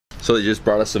So they just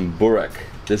brought us some burek.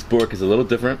 This burek is a little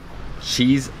different.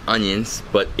 Cheese, onions,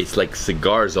 but it's like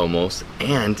cigars almost,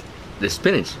 and there's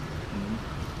spinach.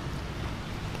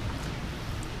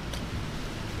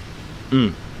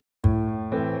 Mmm.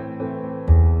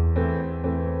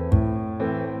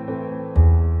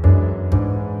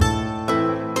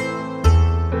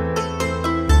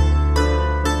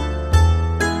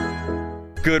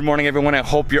 Good morning, everyone. I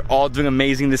hope you're all doing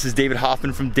amazing. This is David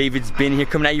Hoffman from Davidsbeenhere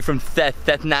coming at you from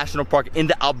Theth National Park in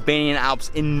the Albanian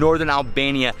Alps in northern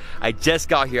Albania. I just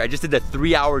got here. I just did a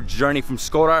 3-hour journey from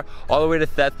Skadar all the way to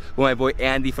Theth with my boy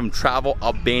Andy from Travel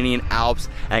Albanian Alps.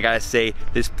 And I gotta say,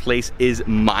 this place is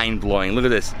mind-blowing. Look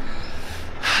at this.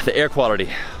 The air quality.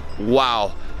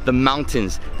 Wow. The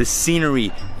mountains, the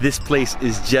scenery. This place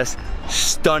is just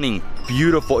stunning.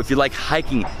 Beautiful. If you like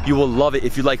hiking, you will love it.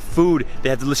 If you like food, they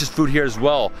have delicious food here as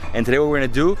well. And today what we're gonna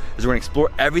do is we're gonna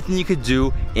explore everything you could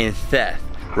do in Theth,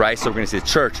 right? So we're gonna see the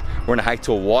church, we're gonna hike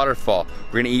to a waterfall,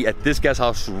 we're gonna eat at this guest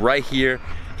house right here.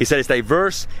 He said it's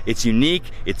diverse, it's unique,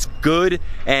 it's good,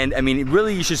 and I mean,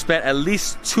 really you should spend at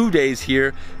least 2 days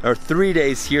here or 3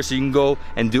 days here so you can go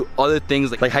and do other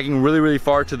things like hiking really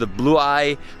far to the Blue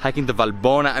Eye, hiking to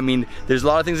Valbona. I mean, there's a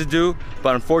lot of things to do,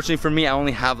 but unfortunately for me, I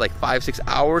only have like 5-6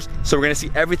 hours, so we're gonna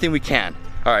see everything we can.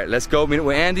 All right, let's go meet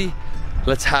with Andy.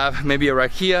 Let's have maybe a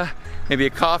rakija, maybe a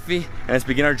coffee, and let's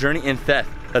begin our journey in Theth.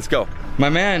 Let's go. My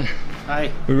man.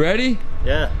 Hi. We ready?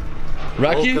 Yeah.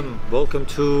 Raki? Welcome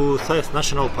to Theth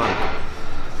National Park.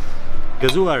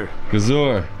 Gazur.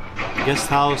 Guest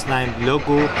house named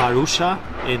Logu Harushave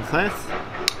in Theth.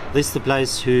 This is the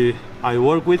place who I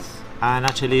work with, and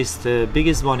actually it's the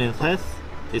biggest one in Theth.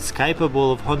 It's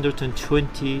capable of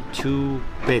 122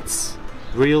 beds.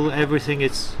 Real, everything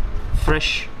is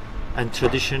fresh and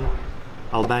tradition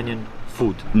Albanian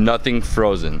food. Nothing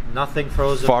frozen. Nothing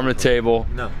frozen. Farm to table.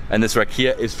 No. And this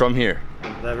rakija is from here.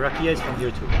 The rakija is from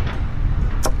here too.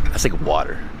 That's like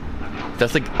water.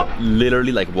 That's like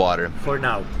literally like water. For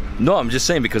now. No, I'm just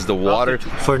saying because the water.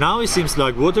 For now it seems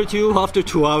like water to you. After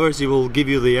 2 hours it will give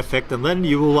you the effect, and then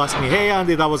you will ask me, hey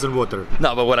Andy, that wasn't water.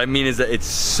 No, but what I mean is that it's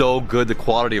so good, the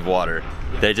quality of water,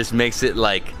 that it just makes it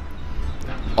like,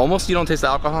 almost you don't taste the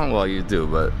alcohol? Well, you do,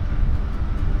 but.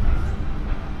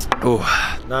 Ooh.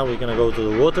 Now we're gonna go to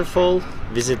the waterfall,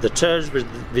 visit the church,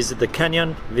 visit the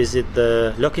canyon, visit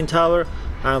the locking tower,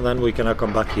 and then we're gonna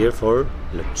come back here for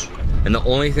lunch. And the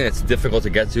only thing that's difficult to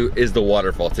get to is the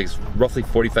waterfall. It takes roughly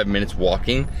 45 minutes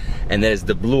walking, and there's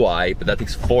the Blue Eye, but that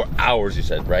takes 4 hours, you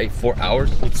said, right? 4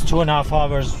 hours? It's 2.5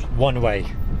 hours one way.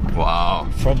 Wow.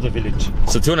 From the village.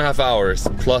 So 2.5 hours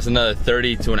plus another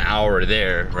 30 to an hour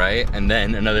there, right? And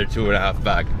then another 2.5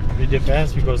 back. It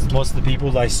depends, because most of the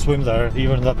people that swim there,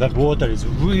 even that water is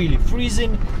really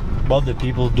freezing, but the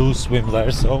people do swim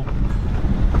there, so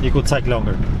it could take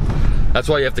longer. That's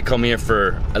why you have to come here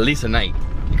for at least a night,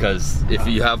 because if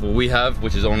you have what we have,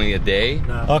 which is only a day.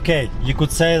 No. Okay, you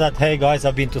could say that, hey guys,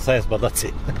 I've been to Theth, but that's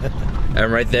it.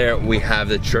 And right there we have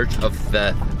the Church of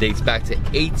Theth. Dates back to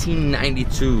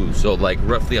 1892, so like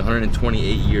roughly 128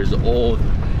 years old,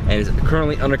 and is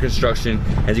currently under construction.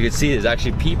 As you can see, there's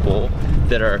actually people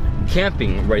that are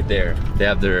camping right there. They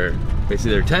have their,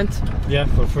 basically their tent. Yeah,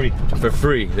 for free. For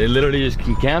free. They literally just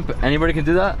can camp. Anybody can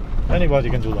do that? Anybody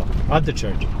can do that, at the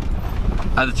church.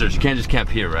 At the church, you can't just camp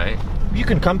here, right? You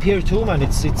can camp here too, man.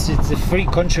 It's a free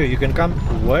country. You can camp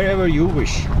wherever you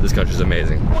wish. This country's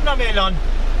amazing.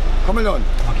 Come along.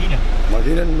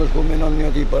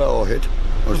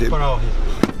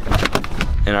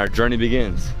 And our journey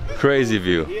begins. Crazy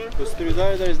view. Because through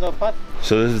there is no path.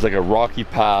 So this is like a rocky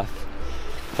path.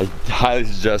 I highly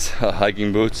suggest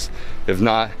hiking boots. If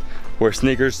not, wear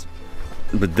sneakers,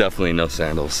 but definitely no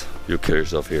sandals. You'll kill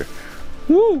yourself here.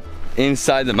 Woo!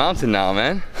 Inside the mountain now,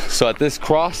 man. So at this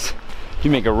cross, you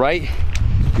make a right,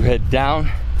 you head down,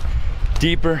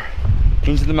 deeper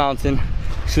into the mountain.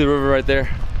 See the river right there?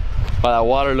 Wow, that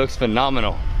water looks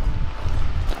phenomenal.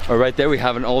 Or right there we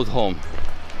have an old home.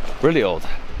 Really old.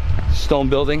 Stone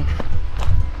building.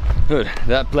 Dude,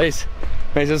 that place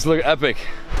makes us look epic.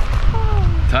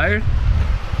 Tired?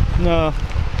 No,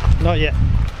 not yet.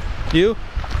 You?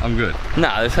 I'm good.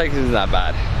 Nah, this hike is not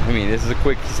bad. I mean, this is a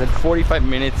quick, he said 45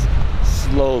 minutes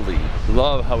slowly.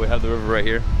 Love how we have the river right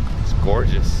here. It's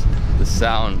gorgeous. The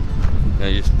sound, you know,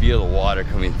 you just feel the water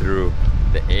coming through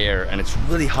the air, and it's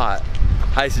really hot.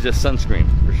 I suggest sunscreen,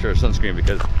 for sure, sunscreen,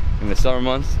 because in the summer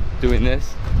months, doing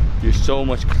this, you're so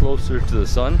much closer to the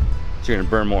sun, so you're gonna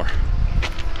burn more.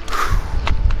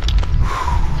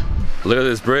 Look at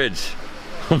this bridge.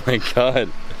 Oh my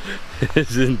God,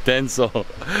 it's intense. All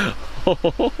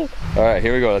right,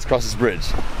 here we go, let's cross this bridge.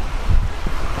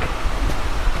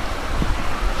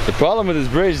 The problem with this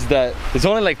bridge is that it's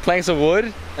only like planks of wood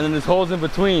and then there's holes in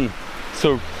between.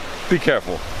 So be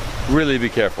careful, really be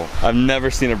careful. I've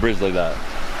never seen a bridge like that.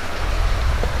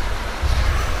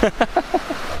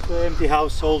 The empty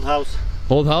house, old house.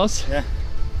 Old house? Yeah.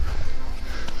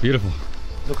 Beautiful.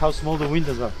 Look how small the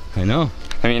windows are. I know.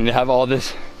 I mean, they have all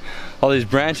these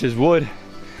branches, wood,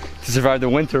 to survive the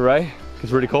winter, right?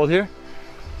 It's really cold here.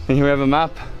 And here we have a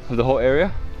map of the whole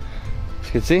area. As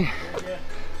you can see, yeah.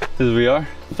 This is where we are.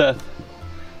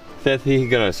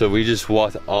 Thethit. So we just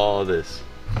walked all this.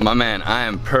 My man, I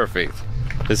am perfect.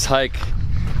 This hike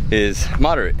is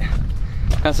moderate.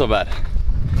 Not so bad.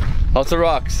 Lots of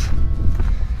rocks.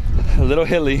 A little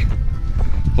hilly,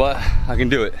 but I can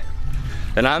do it.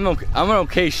 And I'm in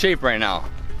okay shape right now.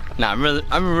 Nah, I'm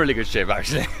in really good shape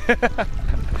actually.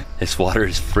 This water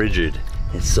is frigid.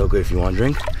 It's so good if you want a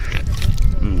drink.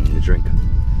 The drink.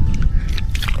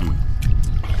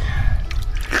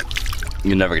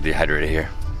 You never get dehydrated here.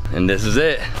 And this is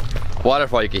it.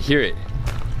 Waterfall, you can hear it.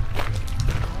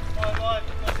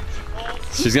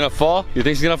 She's gonna fall? You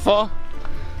think she's gonna fall?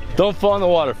 Don't fall in the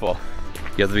waterfall.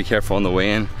 You have to be careful on the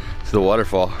way in to the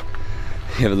waterfall.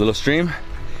 You have a little stream,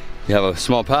 you have a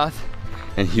small path,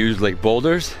 and huge like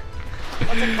boulders.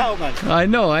 That's a cow, man. I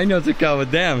know it's a cow,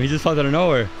 but damn, he just popped out of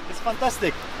nowhere. It's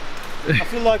fantastic. I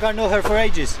feel like I know her for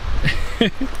ages.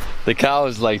 The cow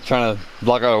is like trying to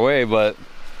block our way, but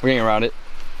we're getting around it.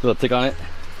 A little tick on it.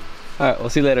 All right, we'll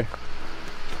see you later.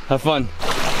 Have fun.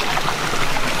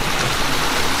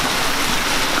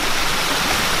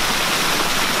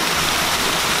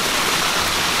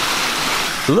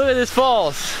 Look at this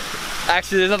falls.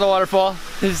 Actually, there's not the waterfall.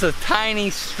 This is a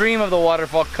tiny stream of the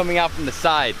waterfall coming out from the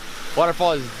side.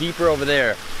 Waterfall is deeper over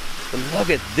there. But look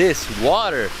at this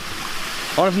water.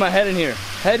 I want to put my head in here.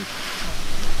 Head.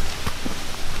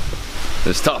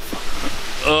 It's tough.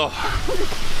 Oh.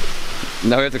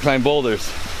 Now we have to climb boulders.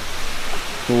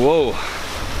 Whoa.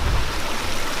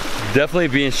 Definitely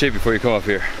be in shape before you come up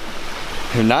here.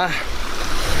 If not,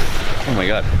 oh my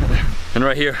God. And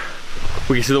right here,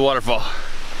 we can see the waterfall.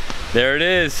 There it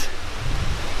is.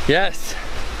 Yes.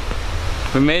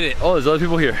 We made it. Oh, there's other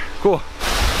people here. Cool.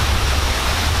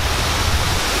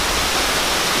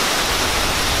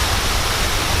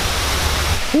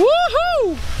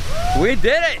 Woohoo! We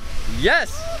did it!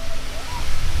 Yes!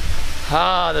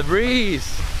 Ah, the breeze.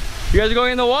 You guys are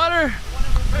going in the water?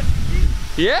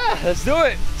 Yeah, let's do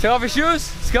it. Take off your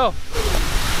shoes. Let's go.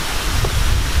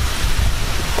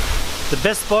 The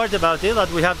best part about it is that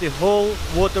we have the whole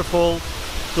waterfall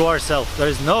to ourselves. There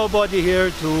is nobody here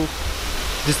to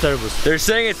disturb us. They're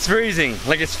saying it's freezing.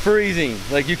 Like it's freezing.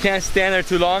 Like you can't stand there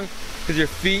too long because your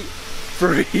feet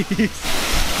freeze.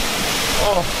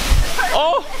 Oh.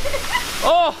 Oh!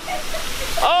 Oh!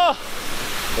 Oh!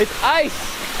 It's ice!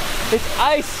 It's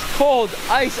ice cold!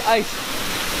 Ice, ice!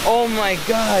 Oh my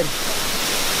God!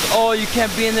 Oh, you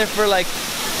can't be in there for like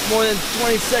more than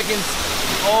 20 seconds.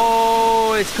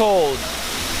 Oh, it's cold.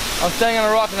 I'm standing on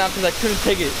a rock now because I couldn't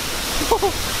take it.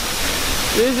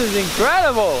 This is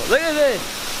incredible! Look at this!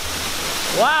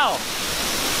 Wow!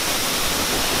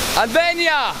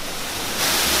 Albania!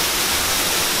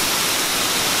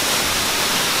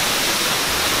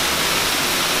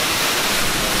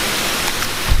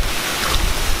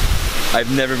 I've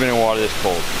never been in water this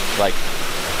cold. Like,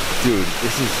 dude,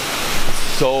 this is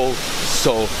so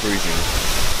freezing.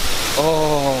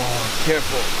 Oh,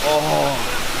 careful.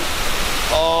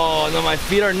 Oh, no, my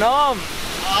feet are numb.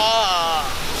 Ah,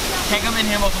 can't come in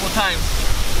here multiple times.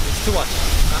 It's too much.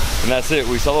 And that's it.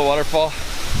 We saw the waterfall.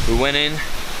 We went in,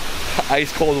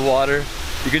 ice cold water.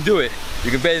 You can do it.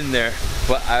 You can bathe in there,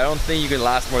 but I don't think you can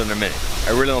last more than a minute.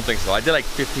 I really don't think so. I did like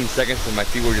 15 seconds and my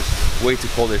feet were just way too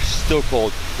cold. They're still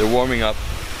cold. They're warming up.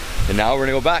 And now we're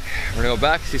gonna go back. We're gonna go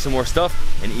back, see some more stuff,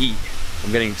 and eat.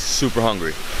 I'm getting super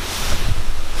hungry.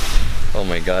 Oh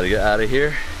my God, to get out of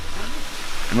here.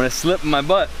 I'm gonna slip my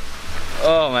butt.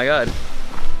 Oh my God.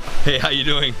 Hey, how you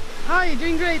doing? Hi, you're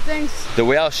doing great, thanks. The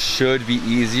way out should be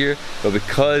easier, but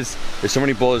because there's so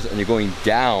many boulders and you're going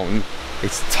down,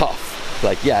 it's tough.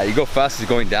 Like, yeah, you go fast as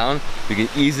going down, you can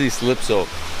easily slip, so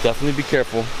definitely be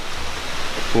careful.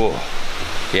 Whoa,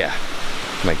 yeah.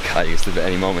 Oh my God, you can slip at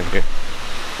any moment here.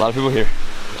 A lot of people here.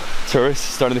 Tourists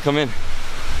starting to come in.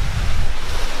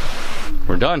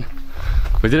 We're done.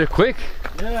 We did it quick.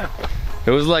 Yeah.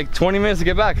 It was like 20 minutes to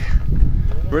get back.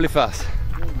 Really fast.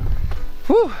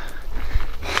 Whew.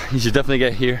 You should definitely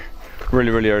get here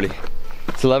really early.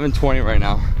 It's 11:20 right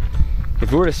now.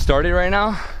 If we were to start it right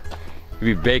now,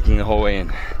 we'd be baking the whole way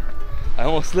in. I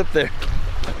almost slipped there.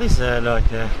 This is like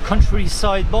a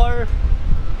countryside bar.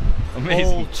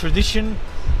 Amazing. Old tradition.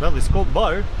 Well, it's called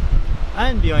bar.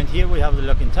 And behind here we have the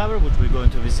Logu Tower, which we're going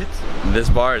to visit. This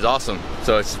bar is awesome.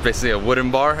 So it's basically a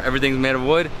wooden bar. Everything's made of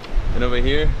wood. And over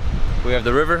here, we have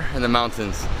the river and the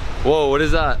mountains. Whoa, what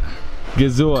is that?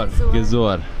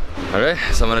 Gezor. All right,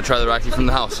 so I'm gonna try the raki from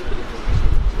the house.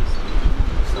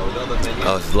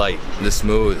 Oh, it's light, this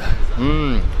smooth.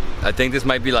 I think this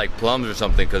might be like plums or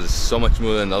something because it's so much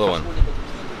smoother than the other one.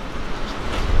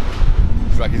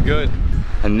 This raki's good.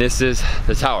 And this is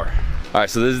the tower. All right,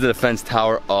 so this is the defense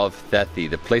tower of Thethit,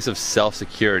 the place of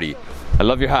self-security. I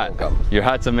love your hat. Your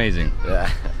hat's amazing. Yeah.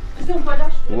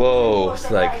 Whoa, it's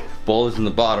like boulders in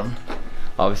the bottom.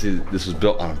 Obviously, this was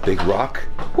built on a big rock.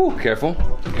 Whew, careful.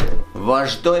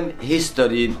 Vazhdojmë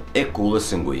historinë e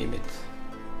kullës së ngujimit.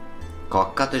 Ka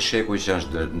 4 shekuj që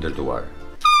është ndërtuar.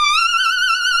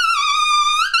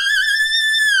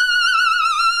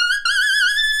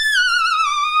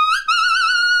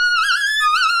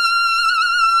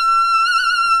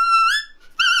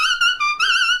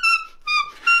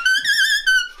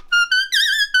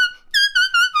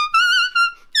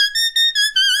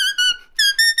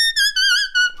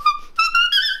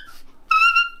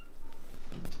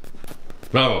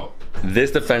 Bravo.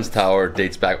 This defense tower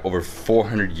dates back over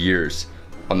 400 years.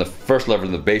 On the first level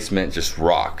in the basement, just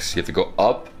rocks. You have to go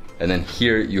up, and then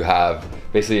here you have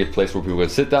basically a place where people can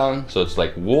sit down. So it's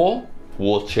like wool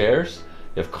chairs.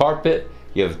 You have carpet.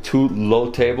 You have 2 low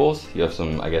tables. You have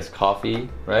some, I guess, coffee,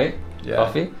 right? Yeah.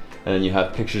 Coffee. And then you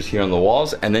have pictures here on the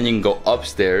walls. And then you can go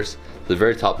upstairs to the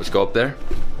very top. Let's go up there.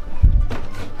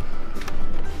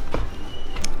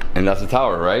 And that's the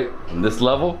tower, right? On this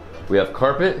level, we have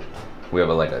carpet. We have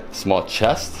like a small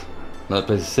chest, another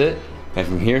place to sit. And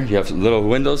from here, you have some little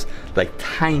windows, like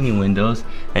tiny windows.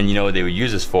 And you know what they would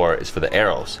use this for is for the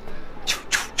arrows.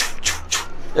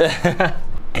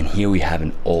 And here we have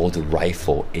an old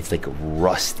rifle. It's like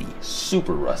rusty,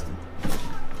 super rusty.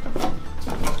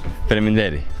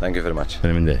 Thank you very much.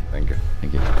 Thank you. Thank you.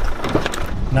 Thank you.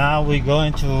 Now we're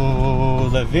going to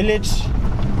the village,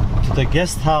 to the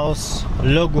guest house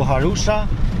Logu Harushave.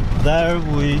 There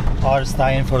we are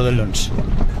staying for the lunch.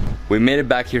 We made it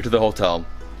back here to the hotel.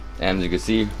 And as you can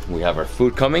see, we have our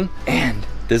food coming. And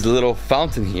there's a little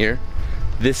fountain here.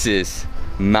 This is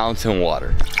mountain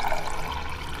water.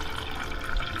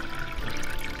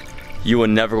 You will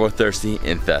never go thirsty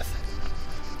in Theth.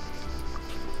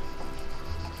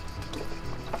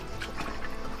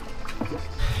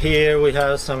 Here we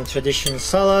have some traditional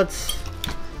salad,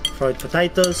 fried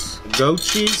potatoes, goat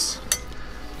cheese.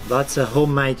 That's a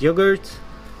homemade yogurt,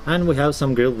 and we have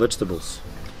some grilled vegetables.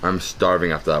 I'm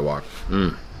starving after that walk.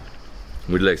 We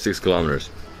did like 6 kilometers.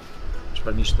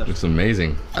 It's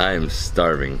amazing. I am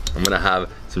starving. I'm gonna have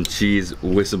some cheese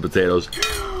with some potatoes.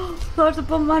 Oh,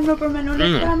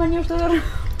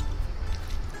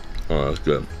 that's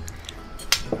good.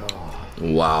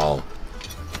 Wow.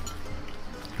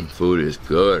 And food is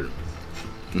good.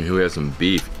 And here we have some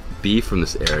beef. Beef from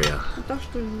this area.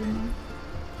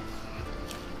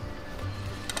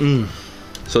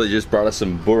 So they just brought us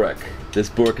some burek. This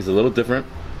burek is a little different.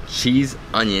 Cheese,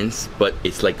 onions, but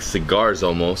it's like cigars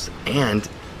almost, and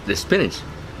the spinach.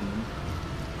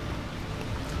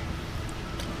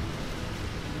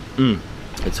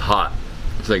 It's hot.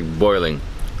 It's like boiling.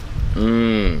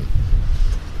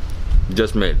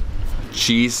 Just made.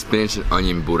 Cheese, spinach, and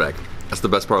onion burek. That's the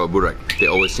best part of burek. They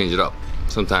always change it up.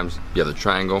 Sometimes you have the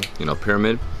triangle, you know,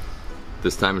 pyramid.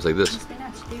 This time it's like this.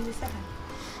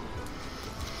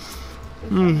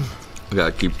 I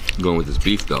gotta keep going with this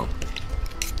beef though.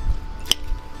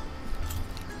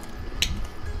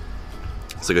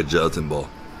 It's like a gelatin ball.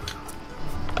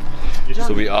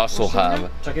 So we also have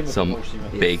some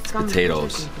baked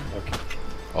potatoes.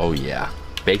 Oh yeah,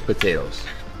 baked potatoes.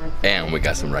 And we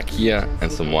got some rakija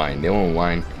and some wine. They want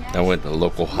wine. I went to the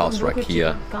local house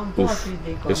rakija. Oof,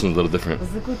 this one's a little different. Oh,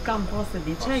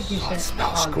 it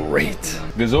smells great.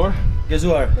 Gezor?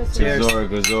 Gezor. Cheers.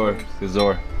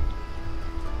 Gezor.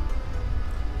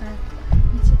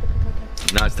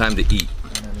 Now it's time to eat.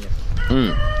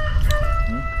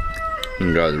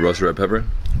 You got the roasted red pepper,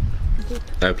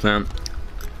 eggplant.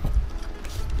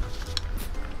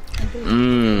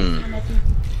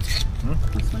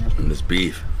 And this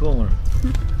beef. Cool.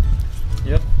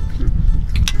 Yep.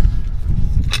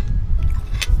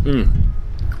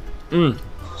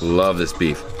 Love this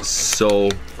beef. So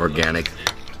organic.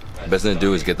 Best thing to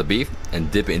do is get the beef and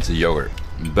dip it into yogurt.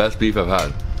 Best beef I've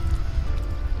had.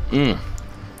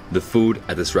 The food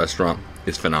at this restaurant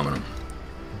is phenomenal.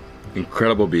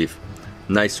 Incredible beef.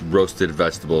 Nice roasted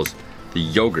vegetables. The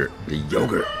yogurt.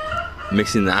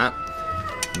 Mixing that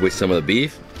with some of the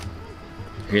beef.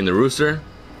 Here in the rooster.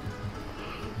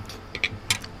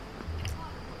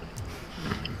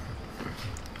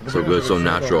 So good, so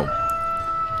natural.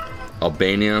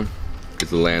 Albania is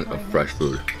the land of fresh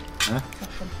food.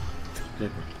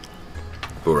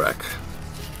 Burek.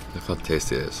 Look how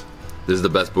tasty it is. This is the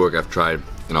best burek I've tried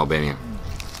in Albania.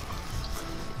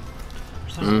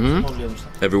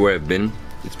 Everywhere I've been,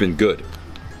 it's been good.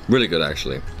 Really good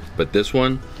actually. But this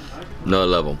one, another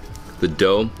level. The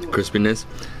dough, the crispiness,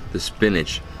 the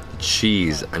spinach, the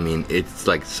cheese. I mean, it's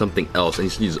like something else. And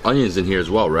you use onions in here as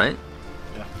well, right?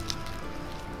 Yeah.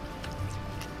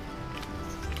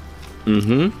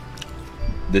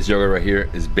 This yogurt right here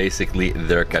is basically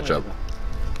their ketchup.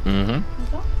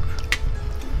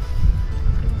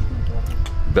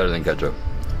 Better than ketchup.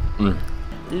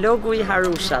 Logu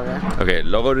Harushave. Okay,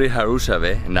 Logu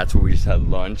Harushave, and that's where we just had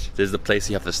lunch. This is the place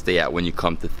you have to stay at when you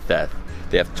come to Theth.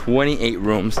 They have 28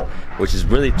 rooms, which is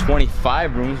really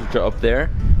 25 rooms, which are up there.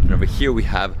 And over here we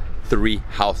have 3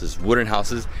 houses, wooden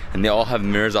houses, and they all have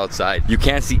mirrors outside. You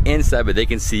can't see inside, but they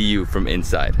can see you from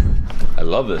inside. I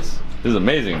love this. This is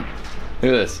amazing.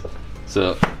 Look at this.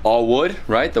 So all wood,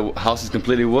 right? The house is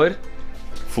completely wood.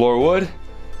 Floor wood.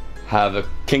 Have a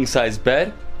king-size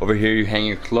bed. Over here you hang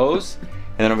your clothes.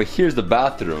 And then over here's the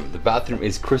bathroom. The bathroom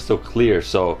is crystal clear.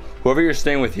 So whoever you're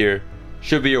staying with here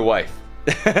should be your wife.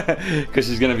 Because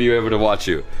she's gonna be able to watch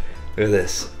you. Look at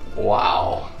this.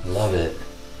 Wow, love it.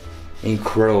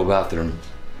 Incredible bathroom.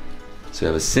 So you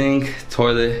have a sink,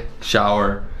 toilet,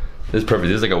 shower. This is perfect.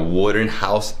 This is like a wooden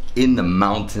house in the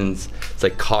mountains. It's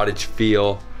like cottage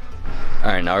feel. All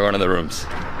right, now we're going to the rooms.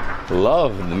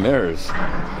 Love the mirrors.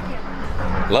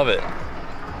 Love it.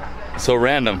 So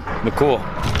random, but cool.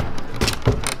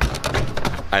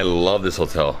 I love this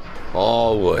hotel.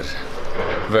 All wood.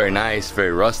 Very nice,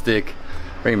 very rustic,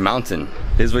 very mountain.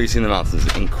 This is what you see in the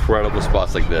mountains. Incredible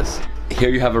spots like this. Here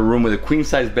you have a room with a queen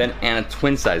size bed and a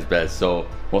twin size bed. So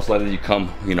most likely you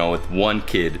come, you know, with 1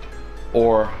 kid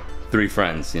or 3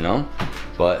 friends, you know?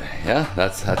 But yeah,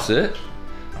 that's it.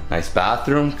 Nice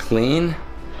bathroom, clean.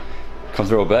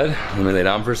 Comfortable bed. Let me lay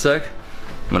down for a sec.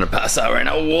 I'm gonna pass out right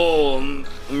now. Whoa, I'm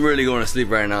really going to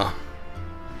sleep right now.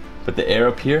 But the air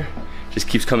up here just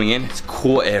keeps coming in. It's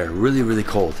cool air, really, really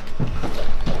cold.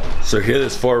 So here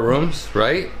there's 4 rooms,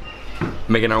 right?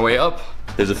 Making our way up.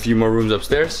 There's a few more rooms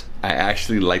upstairs. I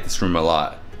actually like this room a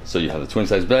lot. So you have the twin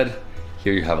size bed.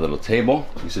 Here you have a little table.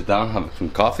 You sit down, have some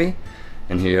coffee,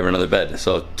 and here you have another bed.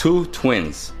 So 2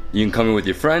 twins. You can come in with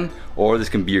your friend, or this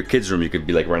can be your kids' room. You could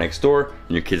be like right next door,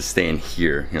 and your kids stay in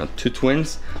here. You know, 2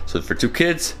 twins. So for 2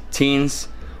 kids, teens,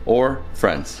 or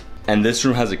friends. And this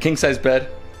room has a king size bed.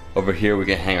 Over here we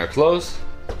can hang our clothes,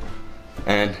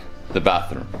 and the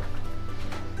bathroom.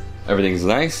 Everything's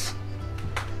nice,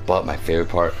 but my favorite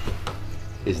part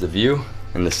is the view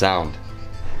and the sound.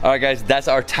 All right guys, that's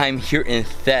our time here in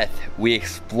Theth. We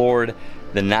explored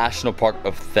the National Park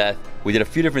of Theth. We did a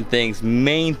few different things.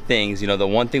 Main things, you know, the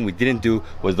one thing we didn't do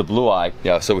was the blue eye.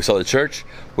 Yeah, so we saw the church,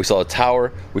 we saw the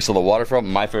tower, we saw the waterfall.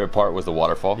 My favorite part was the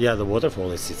waterfall. Yeah, the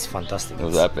waterfall it's fantastic. It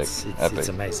was epic. It's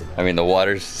amazing. I mean, the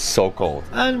water's so cold.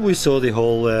 And we saw the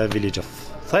whole village of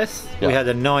Theth. Yeah. We had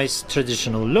a nice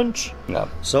traditional lunch. Yeah.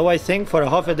 So I think for a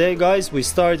half a day, guys, we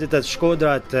started at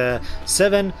Shkodra at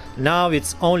 7. Now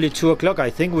it's only 2 o'clock.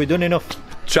 I think we're doing enough.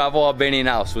 Travel Albanian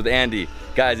Alps with Andy.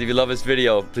 Guys, if you love this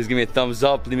video, please give me a thumbs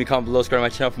up. Leave me a comment below. Subscribe to my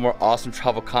channel for more awesome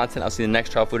travel content. I'll see you in the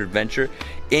next travel food adventure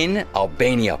in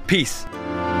Albania. Peace.